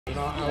in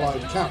our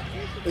allied camp.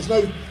 There's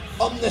no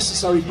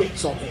unnecessary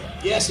bits on here.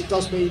 Yes, it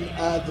does mean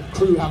the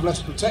crew have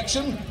less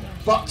protection,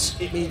 but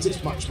it means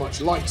it's much, much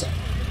lighter.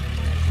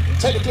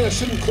 Technically, I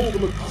shouldn't call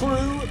them a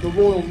crew. The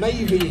Royal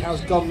Navy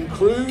has gun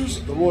crews,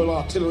 the Royal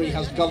Artillery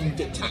has gun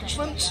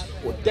detachments,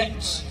 or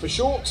dets for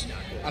short,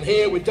 and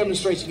here we're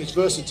demonstrating its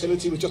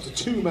versatility with just a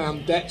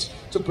two-man det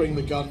to bring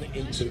the gun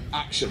into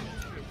action.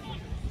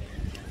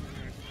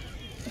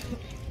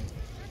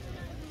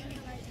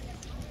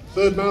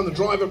 Third man, the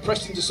driver,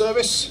 pressed into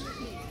service.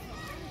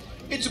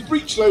 It's a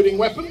breech-loading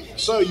weapon,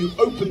 so you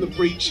open the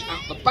breech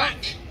at the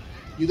back,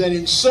 you then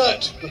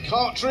insert the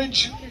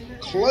cartridge,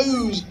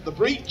 close the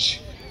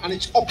breech, and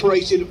it's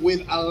operated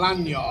with a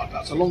lanyard.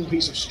 That's a long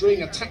piece of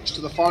string attached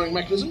to the firing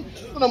mechanism.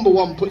 The number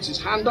one puts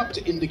his hand up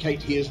to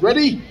indicate he is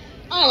ready,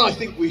 and I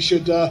think we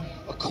should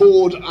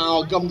accord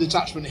our gun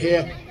detachment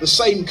here the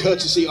same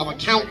courtesy of a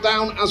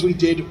countdown as we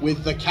did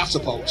with the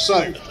catapult.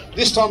 So,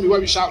 this time we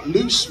won't shout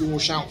loose, we will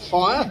shout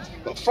fire,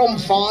 but from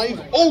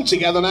 5, all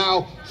together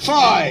now,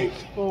 5,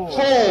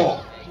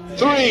 4,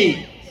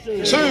 3,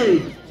 2,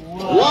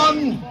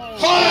 1,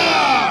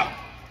 fire!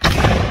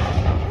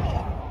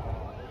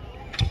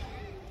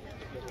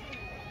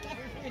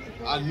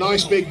 A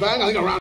nice big bang, I think around